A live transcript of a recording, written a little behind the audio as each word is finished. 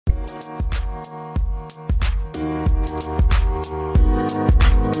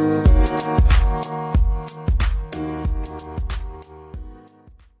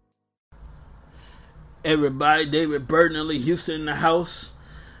Everybody, David Burton and Lee Houston in the house.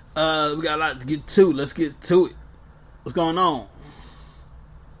 We got a lot to get to. Let's get to it. What's going on?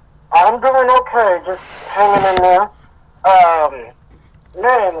 I'm doing okay, just hanging in there.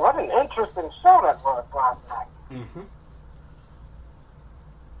 Man, what an interesting show that was last night. Mm-hmm.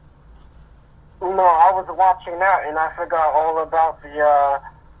 You know, I was watching that and I forgot all about the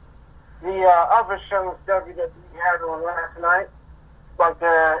other shows WWE had on last night, like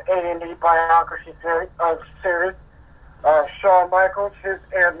the A&E biography series. Shawn Michaels, his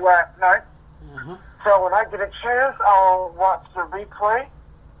aired last night. Mm-hmm. So when I get a chance, I'll watch the replay.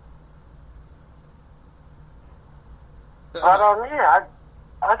 But yeah,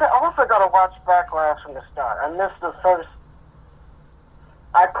 I also got to watch Backlash from the start. I missed the first.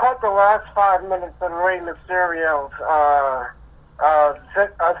 I caught the last 5 minutes of Rey Mysterio's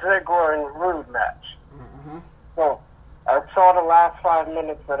Ziggler and Rude match. Mm-hmm. So I saw the last 5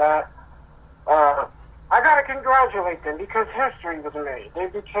 minutes of that. I gotta congratulate them because history was made. They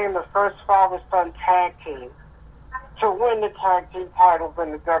became the first father-son tag team to win the tag team titles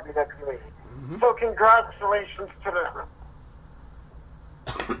in the WWE. Mm-hmm. So congratulations to them.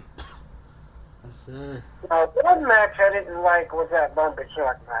 One match I didn't like was that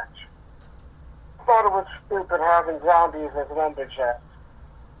Lumberjack match. I thought it was stupid having zombies as lumberjacks.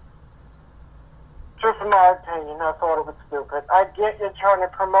 Just my opinion, I thought it was stupid. I get you're trying to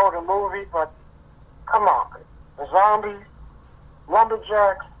promote a movie, but come on. The zombies,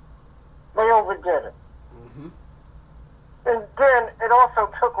 lumberjacks, they overdid it. Mm-hmm. And then it also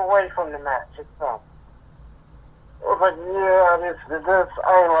took away from the match itself. It was like, yeah, this,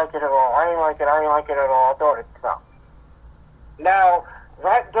 I ain't like it at all. I ain't like it at all. I thought it sucked. Now,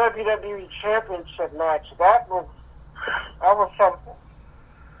 that WWE Championship match, that was something.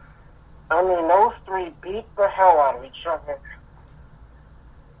 I mean, those three beat the hell out of each other.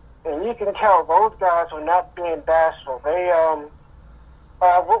 And you can tell those guys were not being bashful. They,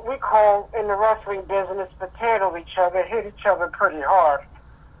 what we call in the wrestling business, potato each other, hit each other pretty hard.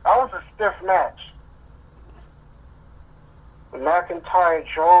 That was a stiff match. McIntyre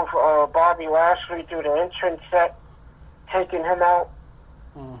drove Bobby Lashley through the entrance set, taking him out.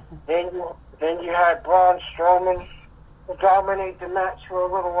 Mm-hmm. Then you had Braun Strowman dominate the match for a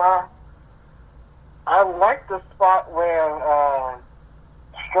little while. I liked the spot where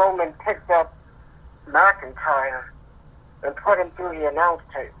Strowman picked up McIntyre and put him through the announce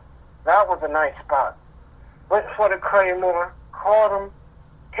table. That was a nice spot. Went for the Claymore, caught him,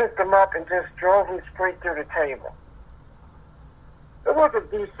 picked him up, and just drove him straight through the table. It was a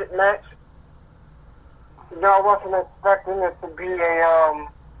decent match. You know, I wasn't expecting it to be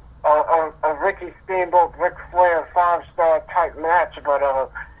a Ricky Steamboat, Ric Flair 5-star type match, but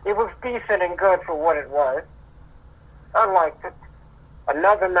it was decent and good for what it was. I liked it.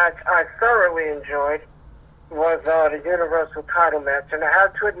 Another match I thoroughly enjoyed was the Universal title match, and I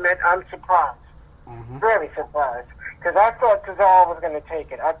have to admit, I'm surprised. Mm-hmm. Very surprised. Because I thought Cesaro was going to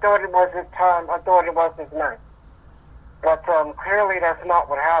take it. I thought it was his time. I thought it was his night. But clearly that's not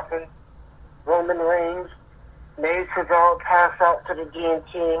what happened. Roman Reigns made Cesaro pass out to the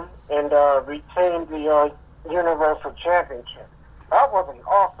DMT and retained the Universal Championship. That was an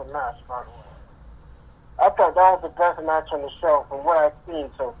awesome match, by the way. I thought that was the best match on the show from what I've seen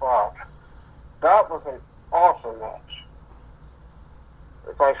so far. That was an awesome match.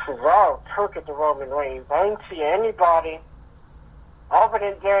 It's like Cesaro took it to Roman Reigns. I didn't see anybody other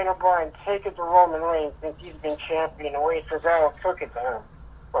than Daniel Bryan take it to Roman Reigns since he's been champion, the way Cesaro took it to him.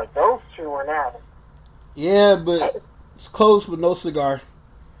 Like, those two went at it. Yeah, but it's close with no cigar.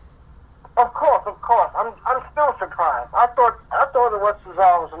 Of course. I'm still surprised. I thought it was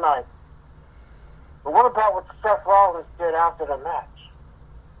Cesaro's night. But what about what Seth Rollins did after the match?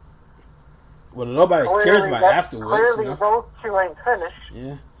 Well, nobody cares about afterwards. Clearly, you know? those two ain't finished.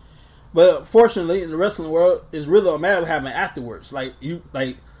 Yeah. But fortunately, in the wrestling world, it's really don't matter what happened afterwards. All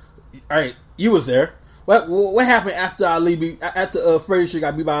right, you was there. What happened after after Frazier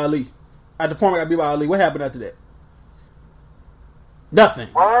got beat by Ali? After Foreman got beat by Ali, what happened after that? Nothing.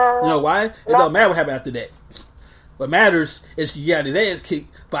 You know why? It don't matter what happened after that. What matters is he got his ass kicked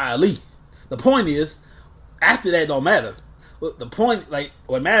by Ali. The point is, after that don't matter. The point,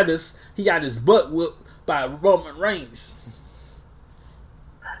 what matters, he got his butt whooped by Roman Reigns.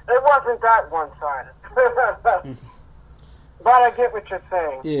 It wasn't that one-sided. But I get what you're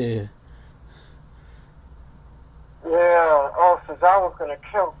saying. Yeah. Yeah. Oh, Cesaro's going to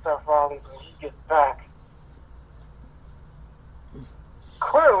kill Seth Rollins when he gets back.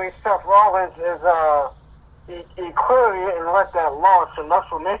 Clearly, Seth Rollins is he clearly didn't let that loss from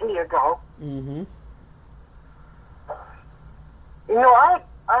WrestleMania go. Mm-hmm. You know, I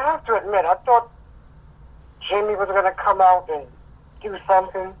have to admit, I thought Jimmy was going to come out and do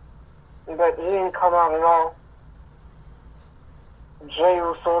something, but he didn't come out at all. Jey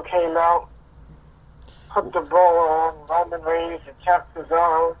Uso came out, put the ball on, Roman Reigns attacked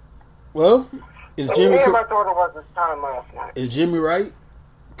Cesaro. Well, is Jimmy? I thought it was his time last night. Is Jimmy right?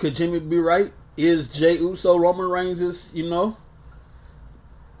 Could Jimmy be right? Is Jey Uso Roman Reigns' Well,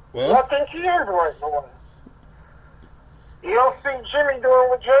 I think he is right in a way. You don't see Jimmy doing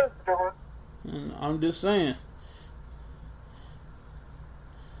what Jey's doing. I'm just saying.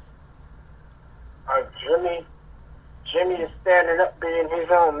 Jimmy is standing up being his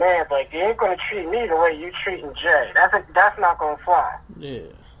own man. Like, you ain't going to treat me the way you treating Jey. That's not going to fly.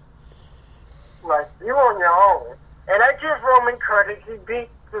 Yeah. Like, you on your own. And I give Roman credit. He beat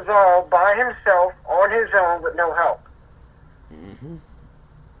Cesaro by himself, on his own, with no help. Mm-hmm.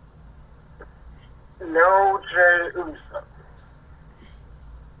 No Jey Uso.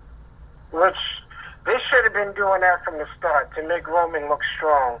 Which, they should have been doing that from the start to make Roman look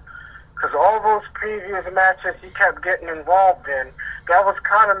strong. Because all those previous matches he kept getting involved in, that was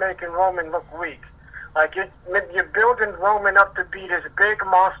kind of making Roman look weak. Like, you're building Roman up to be this big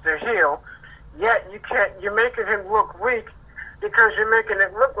monster heel, yet you're making him look weak because you're making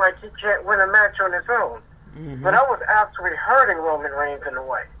it look like he can't win a match on his own. Mm-hmm. But that was actually hurting Roman Reigns in a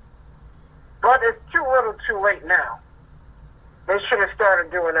way. But it's too little too late now. They should have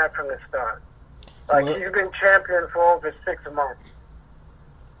started doing that from the start. Like, he's been champion for over 6 months.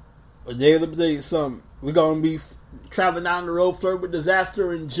 But David, let me tell you something. We're going to be traveling down the road flirt with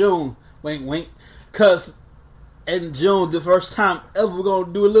disaster in June. Wink, wink. Because in June, the first time ever, we're going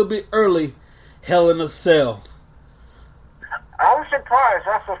to do a little bit early, Hell in a Cell. I was surprised.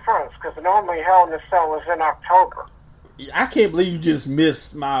 That's the first, because normally Hell in a Cell is in October. I can't believe you just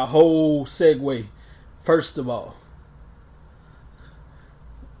missed my whole segue, first of all.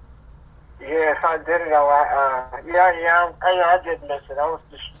 Yes, I did it. I did miss it. I was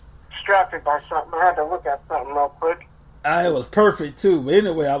distracted by something. I had to look at something real quick. It was perfect too. But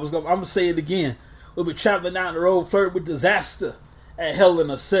anyway, I'm gonna say it again. We'll be traveling down the road, flirt with disaster at Hell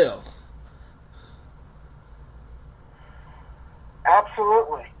in a Cell.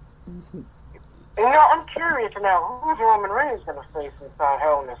 Absolutely. And I'm curious now. Who's Roman Reigns going to face inside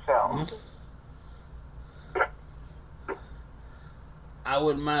Hell in a Cell? I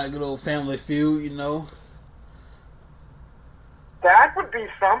wouldn't mind a good old family feud, That would be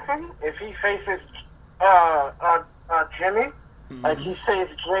something if he faces Jimmy, like he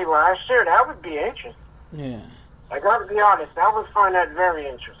faced Jey last year. That would be interesting. Yeah. I got to be honest, I would find that very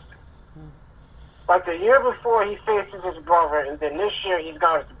interesting. Like the year before, he faces his brother, and then this year he's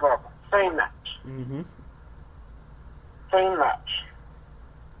got his brother. Same match. Mm-hmm. Same match.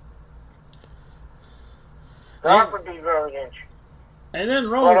 That would be very interesting. Ain't nothing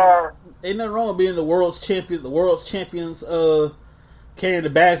wrong with being the world's champion. The world's champions carrying the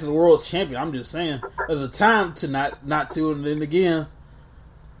bags of the world's champion. I'm just saying, there's a time to not to, and then again,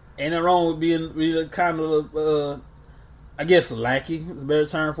 ain't nothing wrong with being kind of I guess a lackey is a better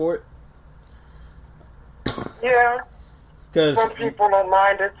term for it. Yeah. Because some people don't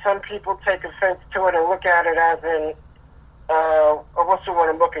mind it. Some people take offense to it and look at it as in, what's the word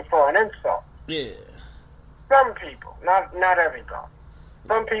I'm looking for? An insult. Yeah. Some people, not everybody.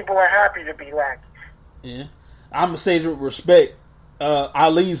 Some people are happy to be lackeys. Yeah. I'm going to say this with respect.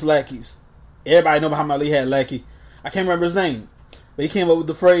 Ali's lackeys. Everybody know Muhammad Ali had a lackey. I can't remember his name. But he came up with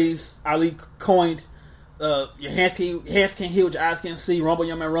the phrase Ali coined, your hands can't hear what your eyes can't see. Rumble,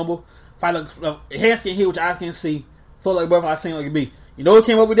 young man, rumble. Fight like, hands can't hear what your eyes can't see. Float like a butterfly, sing like a bee. You know who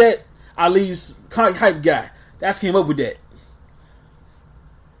came up with that? Ali's hype guy. That's came up with that.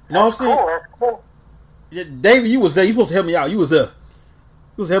 You know what I'm saying? Cool, that's cool. Yeah, David, you was there. You supposed to help me out. You was there.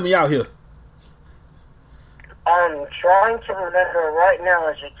 You was help me out here. I'm trying to remember right now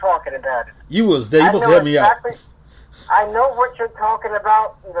as you're talking about it. You was there. You supposed to help me out. I know what you're talking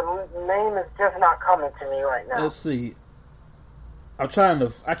about. The name is just not coming to me right now. Let's see. I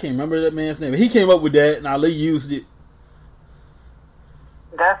can't remember that man's name. But he came up with that, and Ali used it.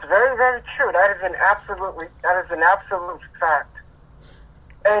 That's very, very true. That is an absolute fact.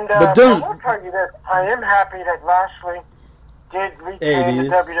 And I will tell you this: I am happy that Lashley did retain the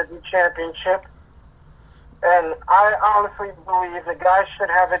WWE Championship, and I honestly believe the guy should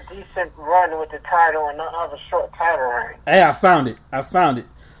have a decent run with the title and not have a short title reign. Hey, I found it.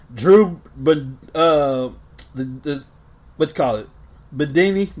 Drew, but what you call it?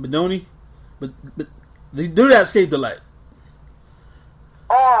 Bedoni, but the dude that escaped the light.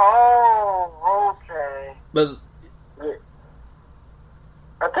 Oh, okay. But Yeah.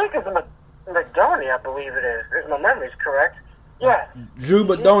 I think it's McDoney, I believe it is. If my memory's correct. Yeah. Drew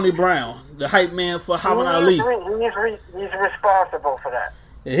Badoni Brown, the hype man for Muhammad Ali. He's responsible for that.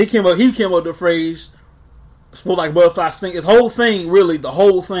 Yeah, he came up with the phrase "spoke like butterfly sting." His whole thing, really, the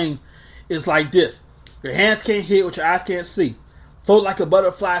whole thing is like this: your hands can't hit, what your eyes can't see. Float like a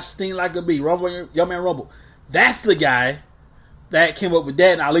butterfly, sting like a bee. Rumble, young man, rumble. That's the guy that came up with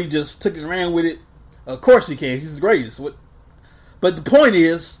that, and Ali just took it and ran with it. Of course he can. He's the greatest. But the point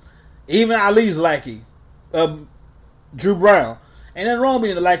is, even Ali's lackey, Drew Brown, ain't nothing wrong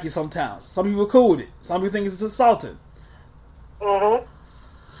being a lackey sometimes. Some people are cool with it. Some people think it's insulting. Mm-hmm.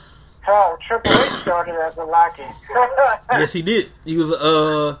 Hell, Triple H started as a lackey. Yes, he did. He was,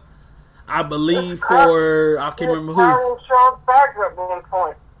 I believe, for, I can't remember who. Sean Bagger at one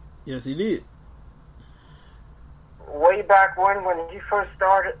point. Yes, he did. Way back when he first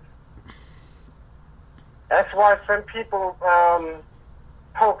started. That's why some people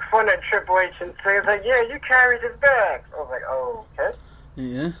poke fun at Triple H and say, like, yeah, you carried his bags. I was like, oh, okay.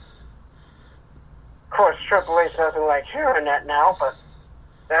 Yeah. Of course, Triple H doesn't like hearing that now, but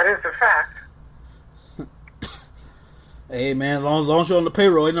that is a fact. Hey, man, as long as you're on the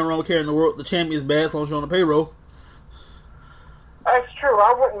payroll, ain't nothing wrong with carrying the champion's bag as long as you're on the payroll. That's true.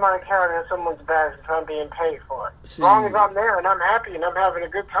 I wouldn't mind carrying someone's bags if I'm being paid for it. As long as I'm there and I'm happy and I'm having a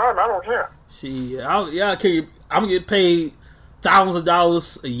good time, I don't care. I'm getting paid thousands of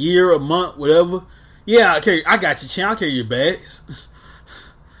dollars a year, a month, whatever. Yeah, I got you, champ. I'll carry your bags.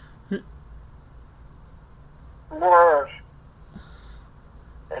 Word.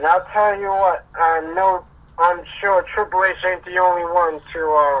 And I'll tell you what, I'm sure Triple H ain't the only one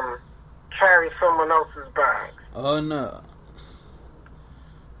to carry someone else's bags. Oh, no.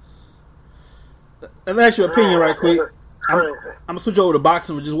 Let me ask your opinion right quick. I'm going to switch over to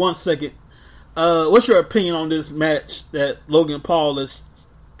boxing for just 1 second. What's your opinion on this match that Logan Paul has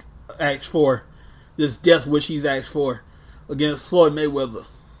asked for? This death wish he's asked for against Floyd Mayweather?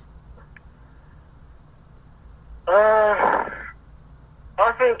 I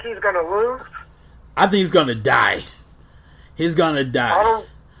think he's going to lose. I think he's going to die. He's going to die.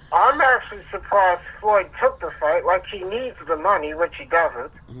 I'm actually surprised Floyd took the fight. Like, he needs the money, which he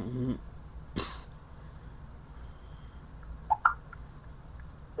doesn't. Mm-hmm.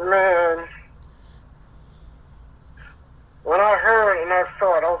 Man, when I heard and I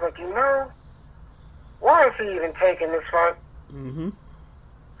saw it, I was like, why is he even taking this fight? Mm-hmm.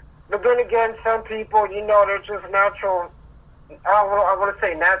 But then again, some people, they're just natural, I want to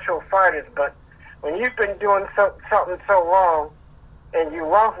say natural fighters, but when you've been doing something so long and you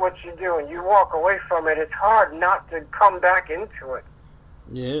love what you do and you walk away from it, it's hard not to come back into it.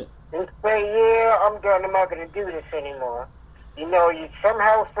 Yeah. And say, yeah, I'm done, I'm not going to do this anymore. You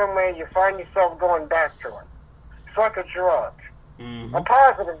somehow, somewhere, you find yourself going back to it. It's like a drug. Mm-hmm. A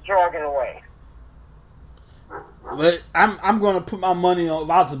positive drug in a way. But I'm going to put my money on, if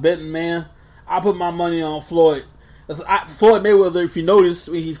I was a betting man, I put my money on Floyd. Floyd Mayweather, if you notice,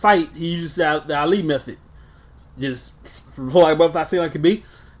 when he fight, he uses the Ali method. Just, like butterfly sting like it be,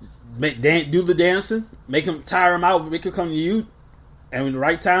 do the dancing, make him tire him out, make him come to you, and in the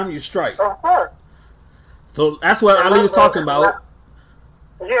right time, you strike. Of course. So that's what Ali was talking about.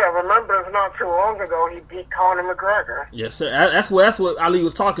 Yeah, remember not too long ago he beat Conor McGregor. Yes, sir. That's what Ali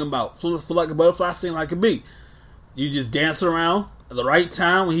was talking about. Feel like a butterfly sting like a bee. You just dance around at the right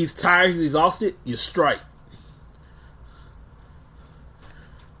time when he's tired, he's exhausted, you strike.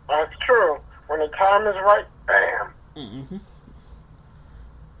 That's true. When the time is right, bam. Mm-hmm.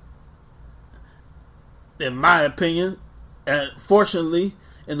 In my opinion, and fortunately,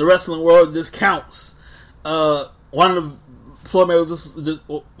 in the wrestling world, this counts. One of Floyd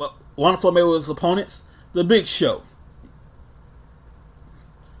Mayweather's opponents, The Big Show.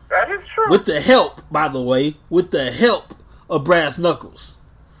 That is true. With the help, by the way, of Brass Knuckles.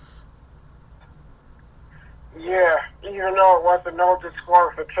 Yeah, even though it was a no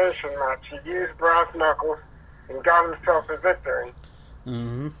disqualification match, he used Brass Knuckles and got himself a victory.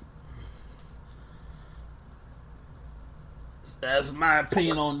 Mm-hmm. That's my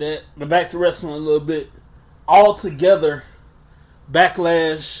opinion on that. But back to wrestling a little bit. Altogether,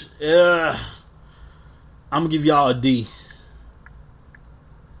 Backlash, I'm going to give y'all a D.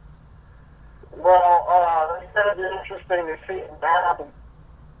 Well, it's going to be interesting to see that happen.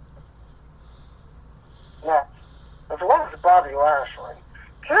 Yeah. As well as Bobby Lashley.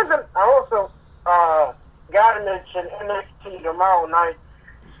 I also got to mention NXT tomorrow night.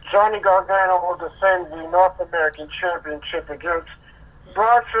 Johnny Gargano will defend the North American Championship against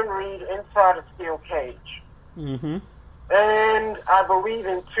Bronson Reed inside a steel cage. Mm-hmm. And I believe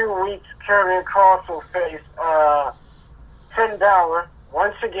in 2 weeks, Karrion Kross will face Finn Balor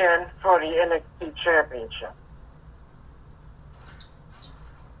once again for the NXT Championship.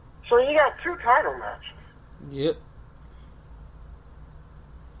 So you got 2 title matches. Yep.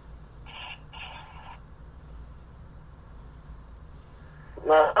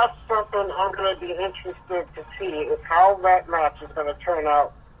 Now, that's something I'm going to be interested to see is how that match is going to turn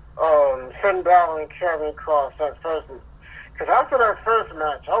out. Finn Balor and Karrion Kross, that first. Because after that first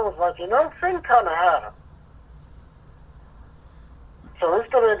match, I was like, Finn kind of had him. So it's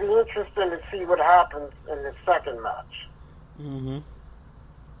going to be interesting to see what happens in the second match. Mm-hmm.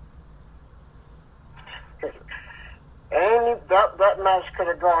 That match could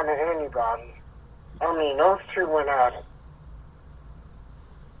have gone to anybody. I mean, those 2 went at it.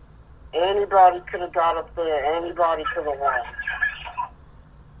 Anybody could have got up there. Anybody could have won.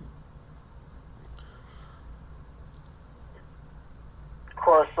 Of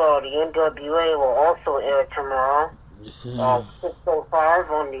course, the NWA will also air tomorrow. Yes, 6:05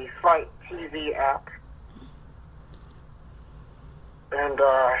 on the Fight TV app. And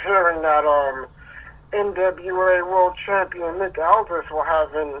hearing that NWA World Champion Nick Aldis will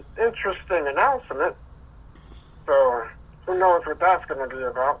have an interesting announcement. So, who knows what that's going to be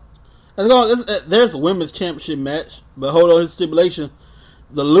about. There's a women's championship match, but hold on, his stipulation.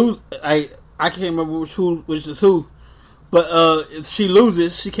 I can't remember which is who, but if she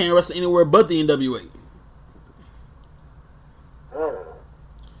loses, she can't wrestle anywhere but the NWA.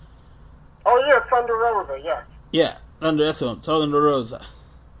 Oh yeah, Thunder Rosa, yeah. Yeah, that's what Thunder Rosa.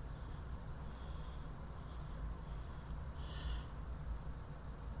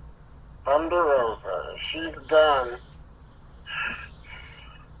 Thunder Rosa, she's done.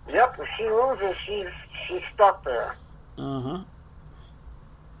 Yep, if she loses, she's stuck there. Uh-huh.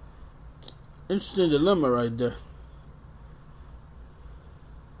 Interesting dilemma right there.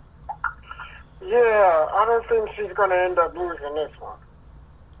 Yeah, I don't think she's going to end up losing this one.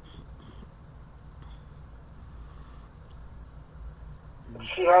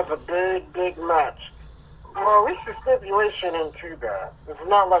 She has a big match. Well, at least the stipulation ain't too bad. It's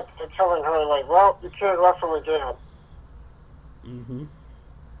not like they're telling her, like, well, you can't wrestle again. Mm-hmm.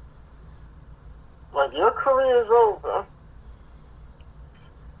 Like, your career is over.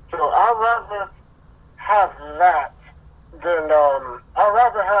 So I'd rather have that than, I'd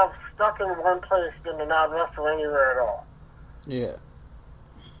rather have stuck in one place than to not wrestle anywhere at all. Yeah.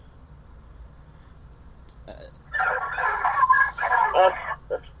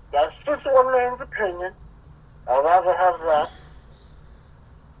 That's just one man's opinion. I'd rather have that.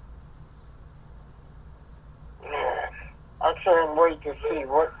 I can't wait to see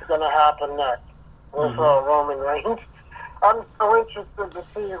what's going to happen next with Roman Reigns. I'm so interested to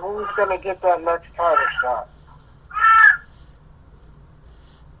see who's going to get that next title shot.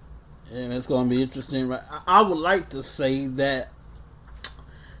 And it's going to be interesting. Right? I would like to say that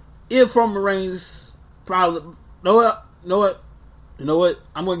if Roman Reigns probably... You know what?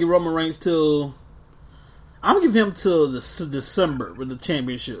 I'm going to give Roman Reigns till... I'm going to give him till December with the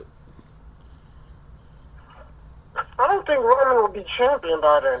championship. I don't think Roman will be champion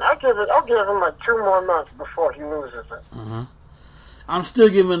by then. I'll give him like 2 more months before he loses it. Uh-huh. I'm still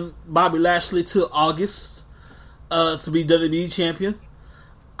giving Bobby Lashley till August to be WWE champion.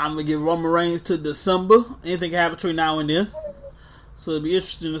 I'm going to give Roman Reigns till December. Anything can happen between now and then. So it'll be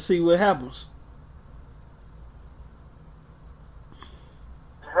interesting to see what happens.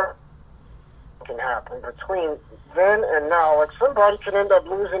 Can happen between then and now. Like, somebody could end up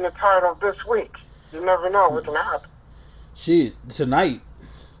losing the title this week. You never know what can happen. Shit, tonight.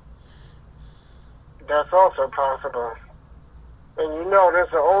 That's also possible. And there's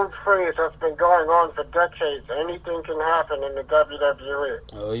an old phrase that's been going on for decades. Anything can happen in the WWE.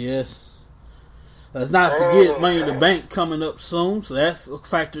 Oh, yes. Let's not forget Money in the Bank coming up soon, so that's a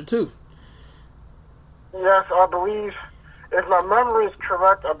factor, too. Yes, I believe, if my memory is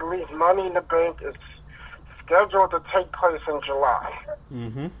correct, I believe Money in the Bank is scheduled to take place in July.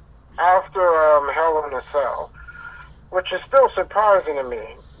 Mm-hmm. After Hell in a Cell. Which is still surprising to me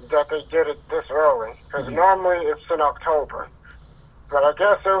that they did it this early. Because normally it's in October. But I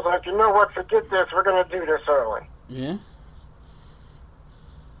guess it was like, you know what, forget this, we're going to do this early. Yeah.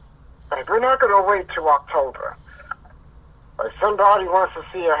 Like, we're not going to wait till October. Like, somebody wants to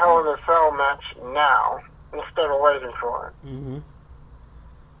see a Hell in a Cell match now, instead of waiting for it. Mm-hmm.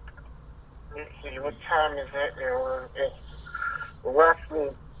 Let's see, what time is it? It's less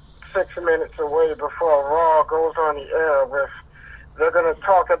than 6 minutes away before Raw goes on the air they're going to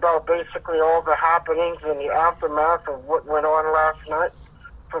talk about basically all the happenings in the aftermath of what went on last night.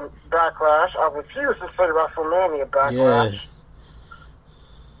 from Backlash. I refuse to say WrestleMania Backlash. Yeah.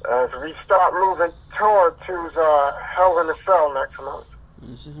 As we start moving toward to Hell in a Cell next month.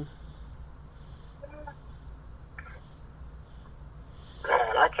 Mm-hmm.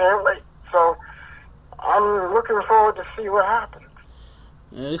 Man, I can't wait. So I'm looking forward to see what happens.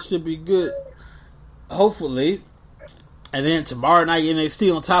 Yeah, it should be good. Hopefully. And then tomorrow night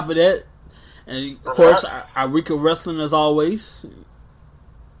NXT on top of that. And of course, Eureka Wrestling as always.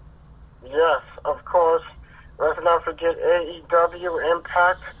 Yes, of course. Let's not forget AEW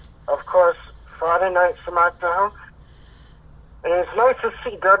Impact. Of course, Friday Night SmackDown. And it's nice to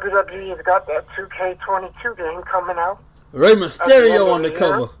see WWE has got that 2K22 game coming out. Rey Mysterio on the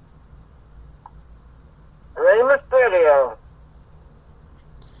cover. Rey Mysterio.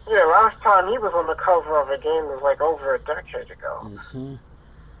 Yeah, last time he was on the cover of a game was like over a decade ago. Mm-hmm.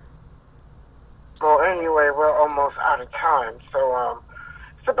 Well, anyway, we're almost out of time. So,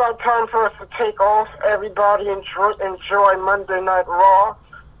 it's about time for us to take off. Everybody enjoy Monday Night Raw.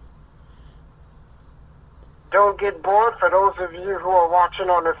 Don't get bored. For those of you who are watching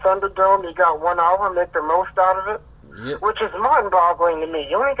on the Thunderdome, you got 1 hour. Make the most out of it. Yep. Which is mind-boggling to me.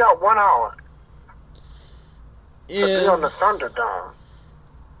 You only got 1 hour to be on the Thunderdome.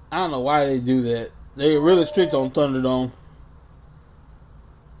 I don't know why they do that. They're really strict on Thunderdome.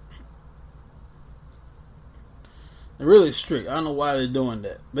 They're really strict. I don't know why they're doing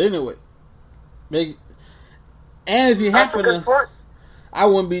that. But anyway. And if you happen to... I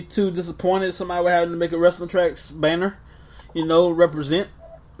wouldn't be too disappointed if somebody would have to make a Wrestling Tracks banner. You know, represent.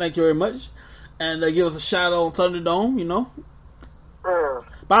 Thank you very much. And give us a shout out on Thunderdome, you know.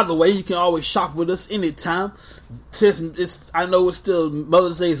 By the way, you can always shop with us anytime. Since I know it's still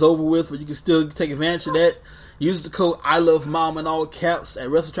Mother's Day is over with, but you can still take advantage of that. Use the code I Love Mom in all caps at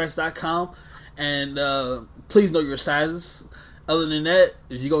WrestleTracks.com, and please know your sizes. Other than that,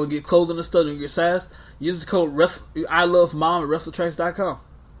 if you're gonna get clothing and stuff in your size, use the code I Love Mom at WrestleTracks.com.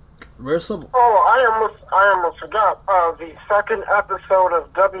 Very simple. Oh, I almost forgot. The second episode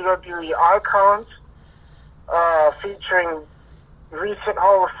of WWE Icons, featuring recent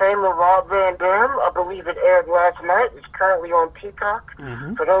Hall of Famer Rob Van Dam. I believe it aired last night. It's currently on Peacock.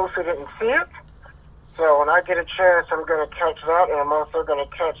 Mm-hmm. For those who didn't see it. So when I get a chance, I'm going to catch that, and I'm also going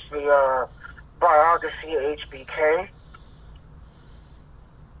to catch the biography of HBK.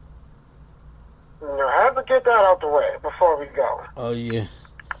 You know, I have to get that out the way before we go. Oh, yeah.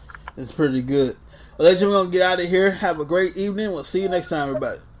 It's pretty good. Well, ladies and gentlemen, we're going to get out of here. Have a great evening. We'll see you next time,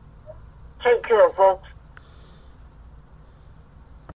 everybody. Take care, folks.